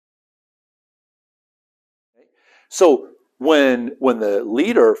So when the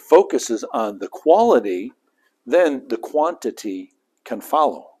leader focuses on the quality, then the quantity can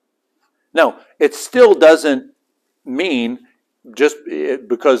follow. Now, it still doesn't mean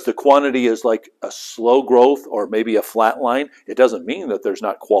because the quantity is like a slow growth or maybe a flat line, it doesn't mean that there's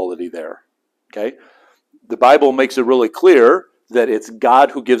not quality there. Okay? The Bible makes it really clear that it's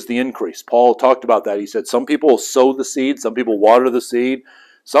God who gives the increase. Paul talked about that. He said some people will sow the seed, some people water the seed,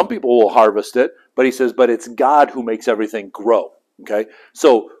 some people will harvest it, but he says, but it's God who makes everything grow. Okay?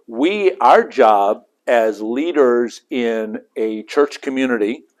 So our job as leaders in a church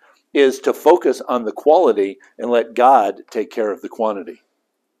community is to focus on the quality and let God take care of the quantity.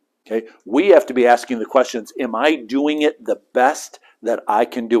 Okay? We have to be asking the questions, am I doing it the best that I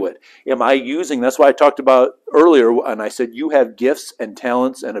can do it? Am I using, that's why I talked about earlier, and I said you have gifts and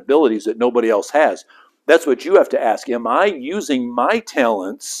talents and abilities that nobody else has. That's what you have to ask. Am I using my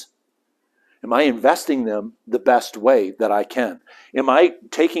talents? Am I investing them the best way that I can? Am I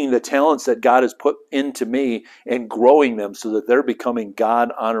taking the talents that God has put into me and growing them so that they're becoming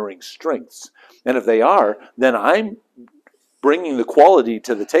God-honoring strengths? And if they are, then I'm bringing the quality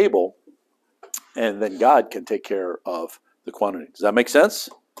to the table, and then God can take care of the quantity. Does that make sense?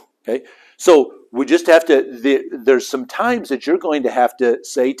 Okay. So we just have to, there's some times that you're going to have to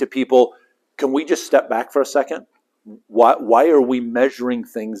say to people, can we just step back for a second? Why are we measuring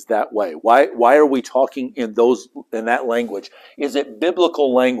things that way? Why are we talking in that language? Is it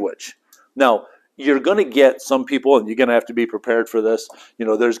biblical language? Now, you're going to get some people, and you're going to have to be prepared for this.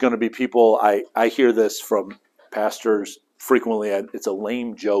 There's going to be people, I hear this from pastors frequently. It's a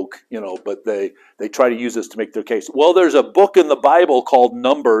lame joke, but they try to use this to make their case. Well, there's a book in the Bible called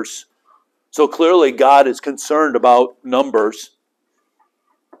Numbers, so clearly God is concerned about numbers.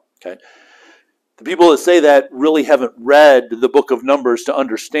 Okay. The people that say that really haven't read the book of Numbers to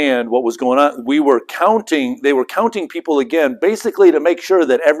understand what was going on. They were counting people again, basically to make sure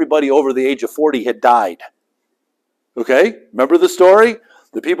that everybody over the age of 40 had died. Okay? Remember the story?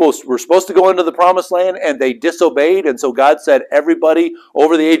 The people were supposed to go into the promised land and they disobeyed, and so God said everybody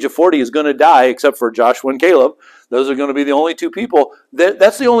over the age of 40 is going to die except for Joshua and Caleb. Those are going to be the only two people.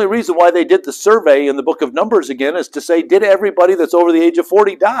 That's the only reason why they did the survey in the book of Numbers again, is to say, did everybody that's over the age of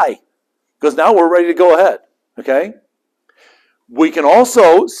 40 die? Because now we're ready to go ahead, okay? We can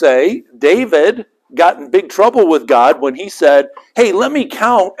also say David got in big trouble with God when he said, hey, let me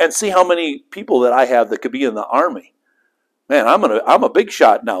count and see how many people that I have that could be in the army. Man, I'm a big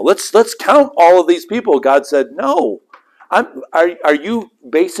shot now. Let's count all of these people. God said, no. Are you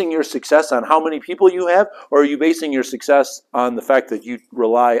basing your success on how many people you have, or are you basing your success on the fact that you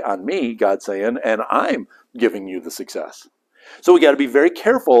rely on me, God saying, and I'm giving you the success? So we got to be very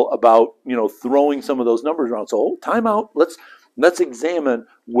careful about, throwing some of those numbers around. So time out. Let's examine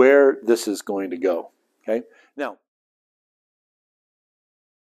where this is going to go. Okay. Now,